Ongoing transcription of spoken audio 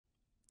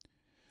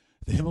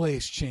The Himalaya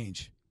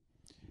Exchange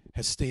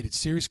has stated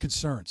serious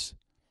concerns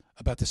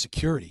about the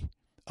security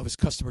of its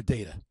customer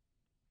data.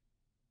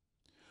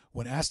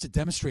 When asked to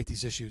demonstrate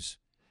these issues,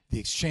 the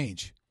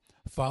exchange,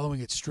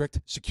 following its strict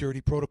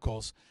security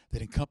protocols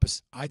that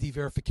encompass ID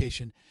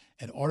verification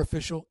and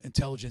artificial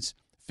intelligence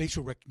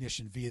facial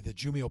recognition via the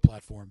Jumio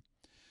platform,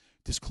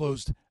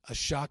 disclosed a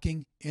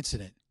shocking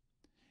incident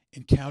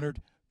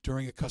encountered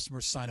during a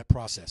customer's sign-up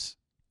process.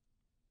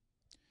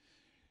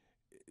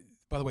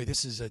 By the way,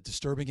 this is a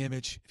disturbing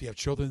image. If you have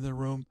children in the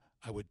room,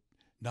 I would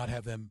not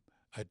have them.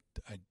 I'd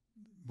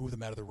move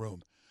them out of the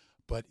room.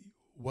 But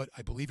what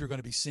I believe you're going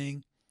to be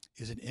seeing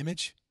is an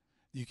image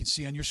that you can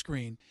see on your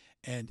screen.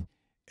 And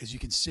as you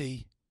can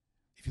see,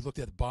 if you looked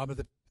at the bottom of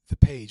the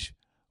page,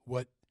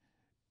 what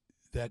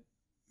that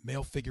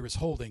male figure is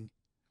holding,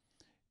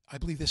 I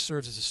believe this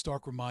serves as a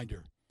stark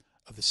reminder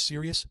of the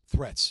serious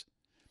threats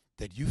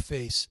that you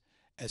face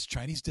as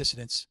Chinese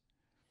dissidents.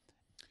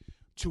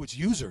 To its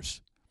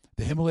users,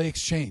 the Himalaya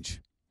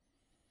Exchange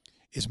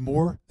is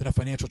more than a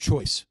financial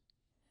choice.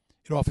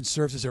 It often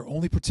serves as their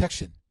only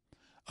protection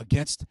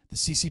against the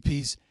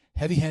CCP's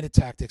heavy-handed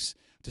tactics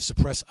to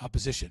suppress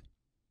opposition.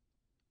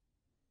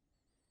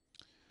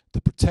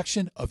 The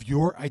protection of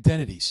your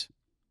identities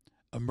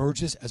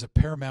emerges as a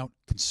paramount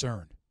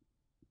concern,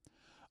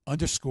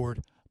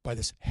 underscored by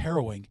this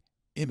harrowing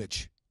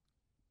image.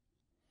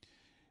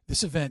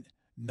 This event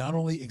not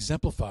only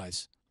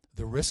exemplifies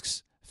the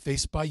risks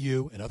faced by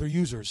you and other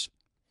users,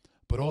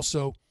 but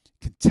also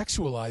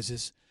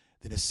contextualizes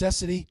the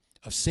necessity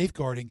of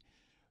safeguarding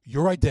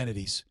your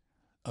identities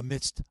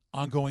amidst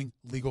ongoing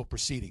legal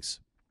proceedings.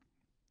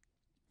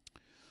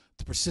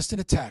 The persistent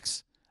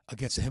attacks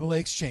against the Himalaya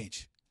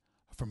Exchange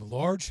from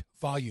large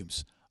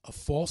volumes of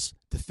false,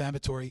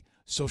 defamatory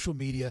social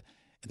media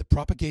and the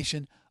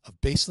propagation of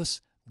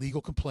baseless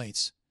legal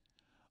complaints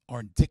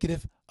are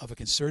indicative of a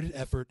concerted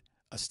effort,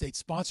 a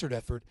state-sponsored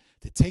effort,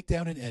 to take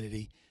down an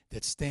entity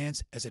that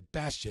stands as a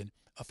bastion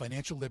of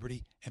financial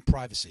liberty and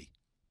privacy.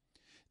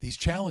 These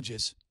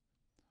challenges,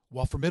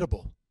 while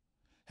formidable,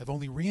 have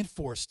only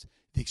reinforced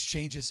the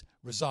exchange's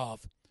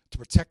resolve to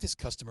protect its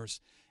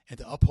customers and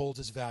to uphold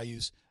its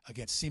values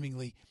against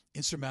seemingly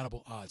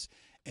insurmountable odds.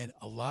 And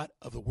a lot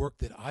of the work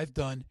that I've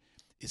done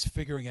is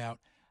figuring out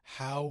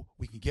how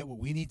we can get what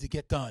we need to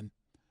get done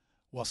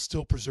while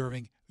still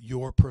preserving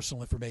your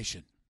personal information.